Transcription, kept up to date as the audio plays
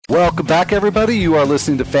Welcome back, everybody. You are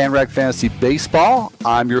listening to FanRag Fantasy Baseball.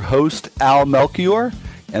 I'm your host, Al Melchior,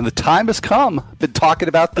 and the time has come. Been talking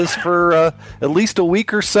about this for at least a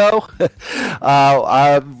week or so.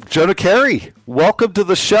 Jonah Carey, welcome to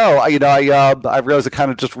the show. I realize I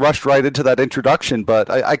kind of just rushed right into that introduction, but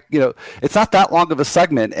it's not that long of a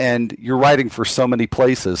segment, and you're writing for so many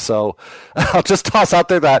places. So I'll just toss out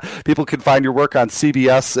there that people can find your work on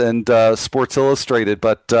CBS and Sports Illustrated.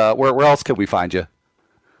 But where else can we find you?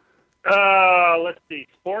 Let's see,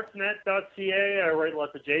 sportsnet.ca. I write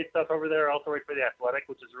lots of J stuff over there. I also write for The Athletic,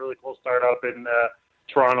 which is a really cool startup in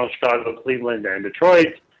Toronto, Chicago, Cleveland, and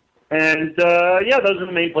Detroit. And, those are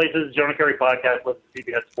the main places. Jonah Carey Podcast, listen to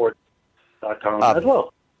CBSSports.com as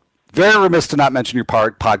well. Very remiss to not mention your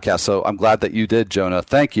podcast, so I'm glad that you did, Jonah.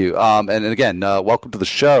 Thank you. And again, welcome to the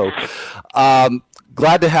show.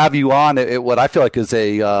 Glad to have you on at what I feel like is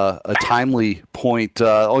a timely point.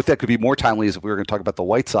 Only thing that could be more timely is if we were going to talk about the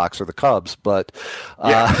White Sox or the Cubs. But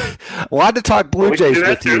wanted to talk Blue Jays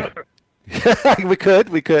with you. we could.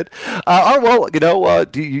 Do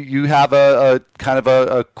you have a kind of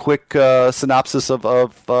a quick synopsis of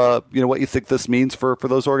what you think this means for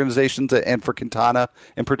those organizations and for Quintana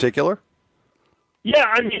in particular? Yeah,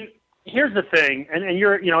 I mean, here's the thing, and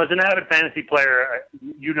you're as an avid fantasy player,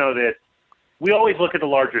 you know this. We always look at the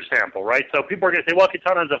larger sample, right? So people are going to say, well,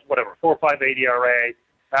 Quintana's a 4.58 ERA.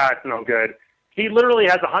 That's no good. He literally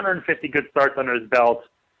has 150 good starts under his belt,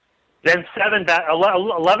 then 11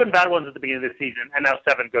 bad ones at the beginning of the season, and now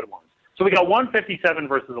 7 good ones. So we got 157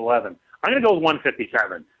 versus 11. I'm going to go with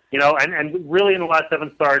 157. And really in the last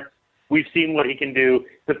 7 starts, we've seen what he can do.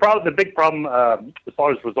 The big problem as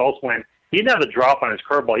far as results went, he didn't have a drop on his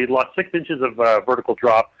curveball. He'd lost 6 inches of vertical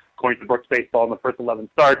drop, according to Brooks Baseball, in the first 11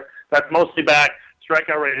 starts. That's mostly back.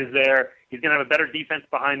 Strikeout rate is there. He's going to have a better defense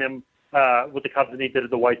behind him with the Cubs than he did at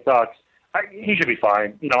the White Sox. He should be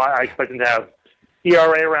fine. I expect him to have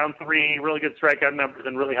ERA around 3, really good strikeout numbers,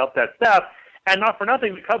 and really help that staff. And not for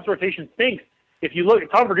nothing, the Cubs rotation stinks. If you look,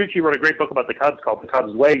 Tom Verducci wrote a great book about the Cubs called The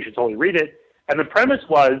Cubs Way. You should totally read it. And the premise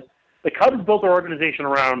was the Cubs built their organization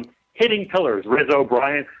around hitting pillars. Rizzo,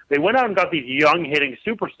 Bryant. They went out and got these young hitting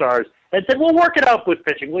superstars and said, we'll work it out with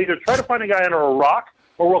pitching. We'll either try to find a guy under a rock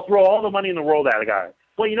or we'll throw all the money in the world at a guy.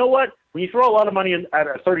 Well, you know what? When you throw a lot of money at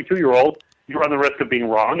a 32-year-old, you run the risk of being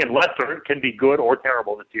wrong, and Lester can be good or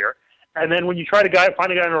terrible this year. And then when you try to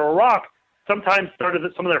find a guy under a rock, sometimes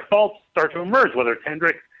some of their faults start to emerge, whether it's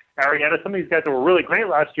Hendricks, Arrieta, some of these guys that were really great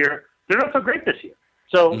last year, they're not so great this year.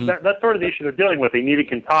 So that's sort of the issue they're dealing with. They needed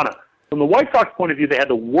Quintana. From the White Sox point of view, they had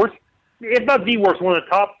the worst, if not the worst, one of the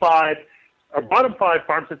top 5 or bottom 5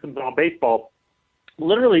 farm systems in all baseball.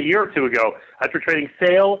 Literally a year or 2 ago, after trading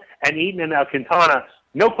Sale and Eaton and now Quintana,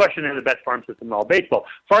 no question they're the best farm system in all baseball.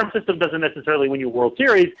 Farm system doesn't necessarily win you a World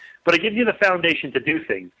Series, but it gives you the foundation to do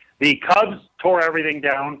things. The Cubs tore everything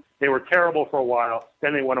down. They were terrible for a while.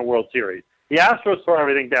 Then they won a World Series. The Astros tore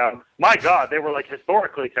everything down. My God, they were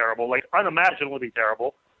historically terrible, unimaginably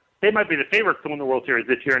terrible. They might be the favorites to win the World Series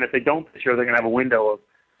this year, and if they don't this year, they're going to have a window of,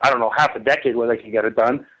 half a decade where they can get it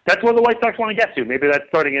done. That's where the White Sox want to get to. Maybe that's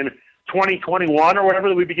starting in 2021 or whatever,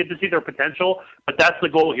 that we begin to see their potential. But that's the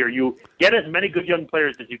goal here. You get as many good young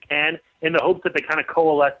players as you can in the hopes that they kind of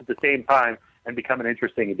coalesce at the same time and become an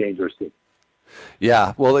interesting and dangerous team.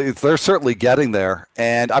 Yeah, well, they're certainly getting there.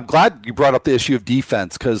 And I'm glad you brought up the issue of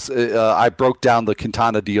defense because I broke down the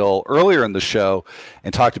Quintana deal earlier in the show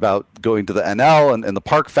and talked about going to the NL and the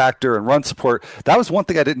park factor and run support. That was one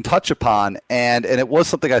thing I didn't touch upon, and it was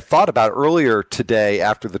something I thought about earlier today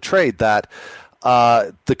after the trade, that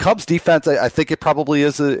the Cubs defense, I think it probably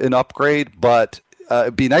is an upgrade, but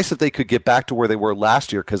it'd be nice if they could get back to where they were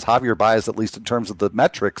last year, because Javier Baez, at least in terms of the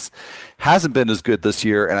metrics, hasn't been as good this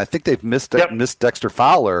year, and I think they've missed Dexter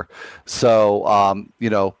Fowler. So,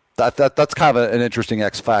 that's kind of an interesting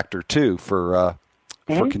X factor too for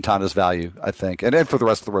Quintana's value, I think, and for the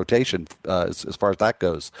rest of the rotation as far as that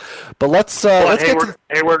goes. But let's Hayward, get to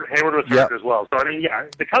Hayward was hurt as well. So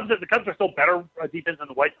the Cubs are still better defense than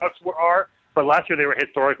the White Sox are, but last year they were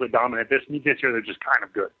historically dominant. This year they're just kind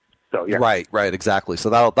of good. So, yeah. Right, exactly. So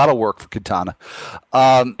that'll work for Quintana.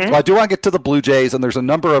 Well, I do want to get to the Blue Jays, and there's a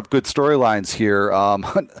number of good storylines here.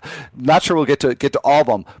 Not sure we'll get to all of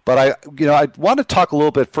them, but I want to talk a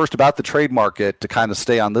little bit first about the trade market to kind of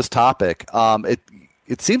stay on this topic.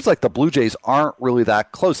 It seems like the Blue Jays aren't really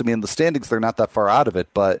that close. I mean, in the standings, they're not that far out of it,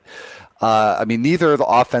 but neither the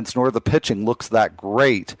offense nor the pitching looks that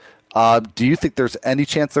great. Do you think there's any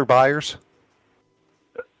chance they're buyers?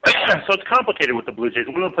 So it's complicated with the Blue Jays.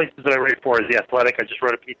 One of the places that I write for is The Athletic. I just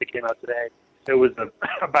wrote a piece that came out today. It was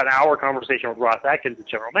about an hour conversation with Ross Atkins, the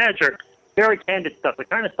general manager. Very candid stuff, the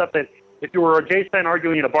kind of stuff that if you were a Jays fan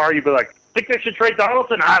arguing in a bar, you'd be like, think they should trade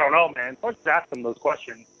Donaldson? I don't know, man. So I just asked him those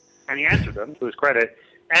questions, and he answered them to his credit.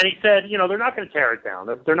 And he said, they're not going to tear it down.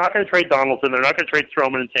 They're not going to trade Donaldson. They're not going to trade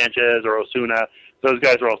Stroman and Sanchez or Osuna. Those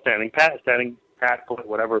guys are all standing pat,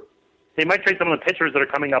 whatever. They might trade some of the pitchers that are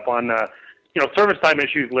coming up on, service time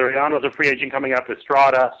issues. Liriano's a free agent coming up.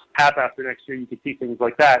 Estrada, Hap after next year. You could see things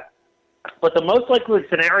like that. But the most likely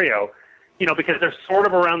scenario, because they're sort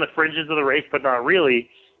of around the fringes of the race, but not really,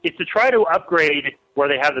 is to try to upgrade where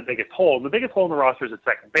they have the biggest hole. And the biggest hole in the roster is at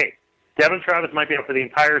second base. Devin Travis might be out for the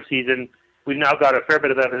entire season. We've now got a fair bit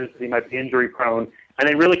of evidence that he might be injury-prone, and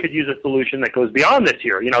they really could use a solution that goes beyond this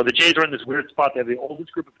year. The Jays are in this weird spot. They have the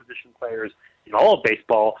oldest group of position players in all of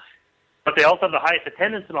baseball, but they also have the highest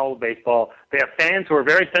attendance in all of baseball. They have fans who are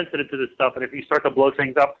very sensitive to this stuff, and if you start to blow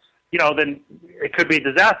things up, then it could be a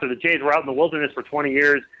disaster. The Jays were out in the wilderness for 20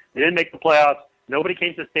 years. They didn't make the playoffs. Nobody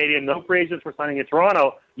came to the stadium. No free agents were signing in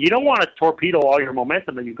Toronto. You don't want to torpedo all your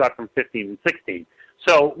momentum that you got from 15 and 16.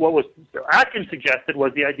 So what Atkins suggested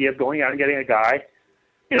was the idea of going out and getting a guy,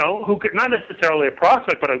 who could not necessarily a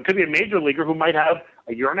prospect, but it could be a major leaguer who might have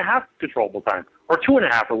a year and a half controllable time or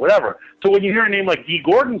 2.5 or whatever. So when you hear a name like D.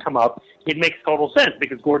 Gordon come up, it makes total sense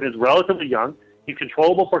because Gordon is relatively young. He's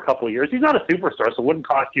controllable for a couple of years. He's not a superstar, so it wouldn't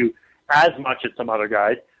cost you as much as some other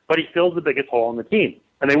guys, but he fills the biggest hole in the team.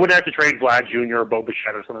 And they wouldn't have to trade Vlad Jr. or Bo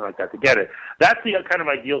Bichette or something like that to get it. That's the kind of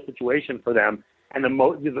ideal situation for them. And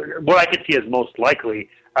what I could see as most likely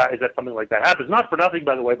is that something like that happens. Not for nothing,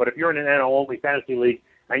 by the way, but if you're in an NL-only fantasy league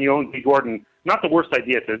and you own D. Gordon, not the worst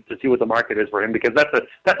idea to see what the market is for him because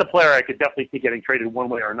that's a player I could definitely see getting traded one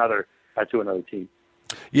way or another to another team.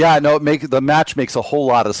 Yeah, no, the match makes a whole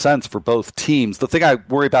lot of sense for both teams. The thing I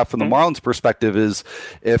worry about from the Marlins' perspective is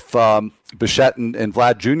if Bichette and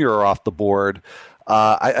Vlad Jr. are off the board,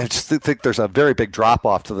 I just think there's a very big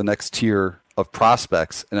drop-off to the next tier of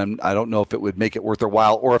prospects, and I don't know if it would make it worth their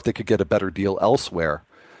while or if they could get a better deal elsewhere.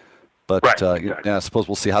 But right, exactly. I suppose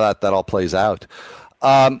we'll see how that all plays out.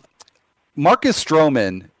 Marcus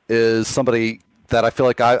Stroman is somebody that I feel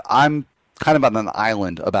like I'm kind of on an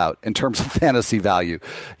island about in terms of fantasy value.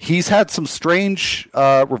 He's had some strange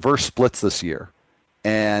reverse splits this year,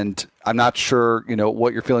 and I'm not sure,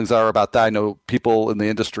 what your feelings are about that. I know people in the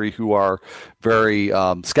industry who are very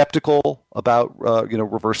skeptical about,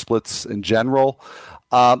 reverse splits in general.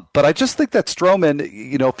 But I just think that Stroman,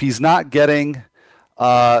 if he's not getting,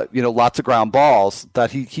 lots of ground balls, that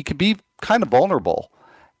he can be kind of vulnerable.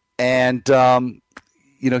 And,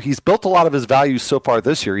 he's built a lot of his value so far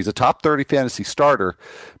this year. He's a top 30 fantasy starter,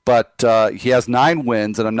 but he has 9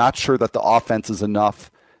 wins, and I'm not sure that the offense is enough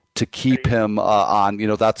to keep him on,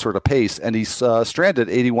 that sort of pace. And he's stranded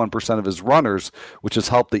 81% of his runners, which has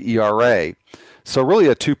helped the ERA. So really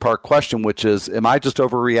a two-part question, which is, am I just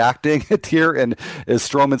overreacting here? And is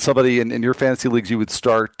Stroman somebody in your fantasy leagues you would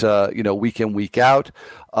start, week in, week out?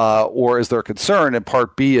 Or is there a concern? And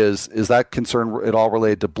part B is that concern at all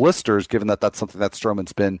related to blisters, given that that's something that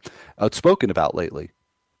Stroman's been outspoken about lately?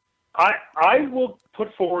 I will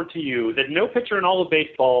put forward to you that no pitcher in all of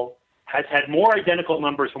baseball has had more identical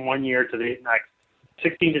numbers from one year to the next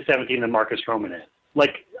 16 to 17 than Marcus Stroman is.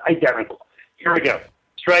 Like, identical. Here we go.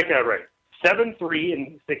 Strikeout rate, 7.3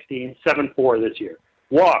 in 16, 7.4 this year.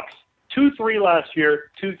 Walks, 2.3 last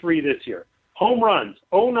year, 2.3 this year. Home runs,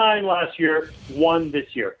 0.9 last year, 1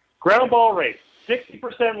 this year. Ground ball rate,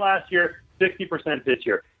 60% last year, 60% this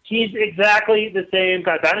year. He's exactly the same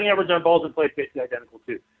guy. Batting average on balls in play is basically identical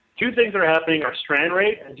too. Two things that are happening are strand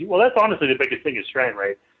rate. Well, that's honestly the biggest thing is strand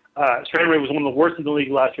rate. Strand rate was one of the worst in the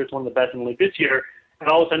league last year. It's one of the best in the league this year. And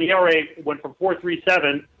all of a sudden, ERA went from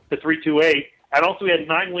 4.37 to 3.28. And also, he had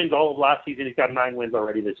 9 wins all of last season. He's got 9 wins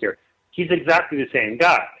already this year. He's exactly the same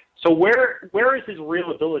guy. So where is his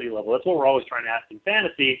real ability level? That's what we're always trying to ask in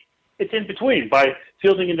fantasy. It's in between. By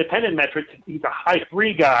fielding independent metrics, he's a high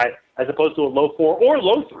 3 guy as opposed to a low 4 or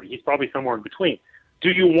low 3. He's probably somewhere in between.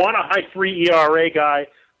 Do you want a high 3 ERA guy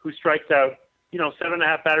who strikes out,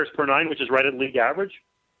 7.5 batters per 9, which is right at league average?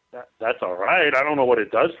 That's all right. I don't know what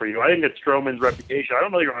it does for you. I think it's Stroman's reputation. I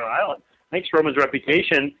don't know you're on an island. I think Stroman's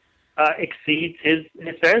reputation exceeds his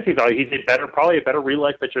fantasy value. He's probably a better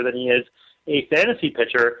real-life pitcher than he is a fantasy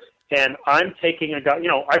pitcher. And I'm taking a guy,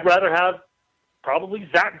 I'd rather have probably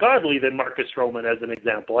Zach Godley than Marcus Stroman as an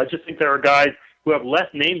example. I just think there are guys who have less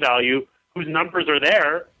name value, whose numbers are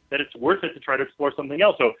there, that it's worth it to try to explore something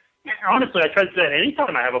else. So honestly, I try to say that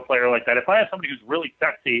anytime I have a player like that, if I have somebody who's really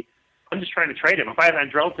sexy, I'm just trying to trade him. If I have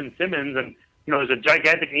Andrelton Simmons and, there's a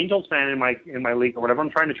gigantic Angels fan in my league or whatever, I'm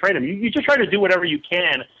trying to trade him. You just try to do whatever you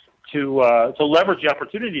can to leverage the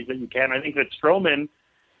opportunities that you can. I think that Stroman,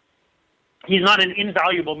 he's not an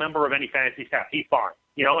invaluable member of any fantasy staff. He's fine.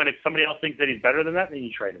 And if somebody else thinks that he's better than that, then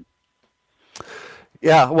you trade him.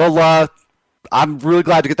 Yeah, well, I'm really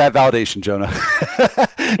glad to get that validation, Jonah.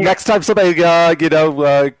 Next time somebody,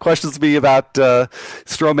 questions me about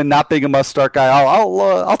Stroman not being a must-start guy,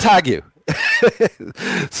 I'll tag you.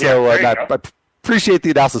 I appreciate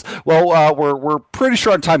the analysis. Well, we're pretty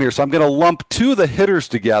short on time here, so I'm going to lump two of the hitters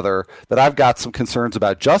together that I've got some concerns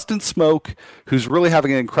about. Justin Smoak, who's really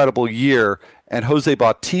having an incredible year, and Jose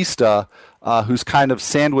Bautista, who's kind of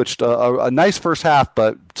sandwiched a nice first half,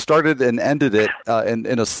 but started and ended it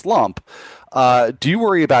in a slump. Do you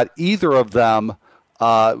worry about either of them,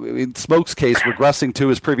 in Smoak's case, regressing to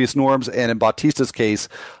his previous norms, and in Bautista's case,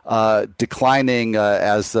 declining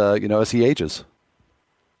as he ages?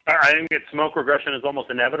 I think that Smoak regression is almost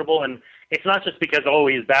inevitable, and it's not just because,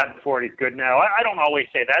 he's bad before and he's good now. I don't always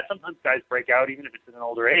say that. Sometimes guys break out, even if it's in an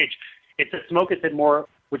older age. It's that Smoak has hit more,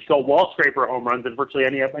 which go wall scraper home runs than virtually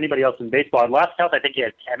anybody else in baseball. At last count, I think he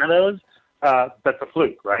had 10 of those. That's a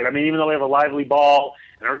fluke, right? I mean, even though they have a lively ball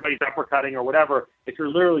and everybody's uppercutting or whatever, if you're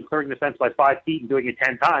literally clearing the fence by 5 feet and doing it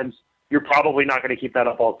 10 times, you're probably not going to keep that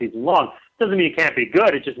up all season long. Doesn't mean it can't be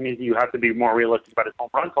good. It just means that you have to be more realistic about his home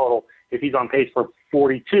run total. If he's on pace for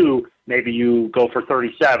 42, maybe you go for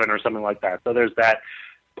 37 or something like that. So there's that.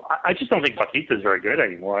 I just don't think Bautista is very good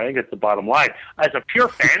anymore. I think it's the bottom line. As a pure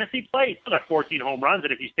fantasy play, he's still got 14 home runs,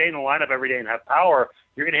 and if you stay in the lineup every day and have power,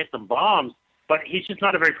 you're going to hit some bombs. But he's just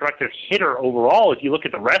not a very productive hitter overall. If you look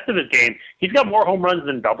at the rest of his game, he's got more home runs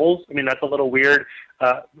than doubles. I mean, that's a little weird.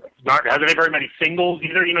 Hasn't had very many singles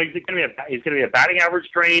either. He's going to be a batting average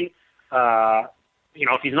drain.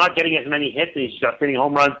 If he's not getting as many hits and he's just hitting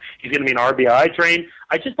home runs, he's going to be an RBI drain.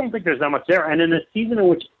 I just don't think there's that much there. And in a season in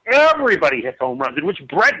which everybody hits home runs, in which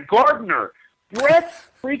Brett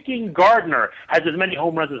freaking Gardner has as many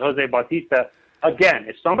home runs as Jose Bautista, again,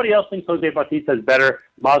 if somebody else thinks Jose Bautista is better,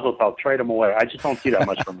 mazel tov, trade him away. I just don't see that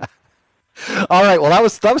much from him. All right, well,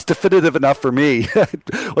 that was definitive enough for me.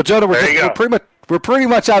 Well, Jonah, we're pretty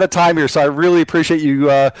much out of time here, so I really appreciate you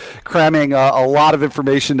cramming a lot of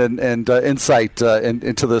information and insight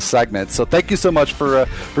into this segment. So thank you so much for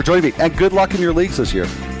joining me, and good luck in your leagues this year.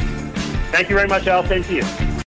 Thank you very much, Al. Same to you.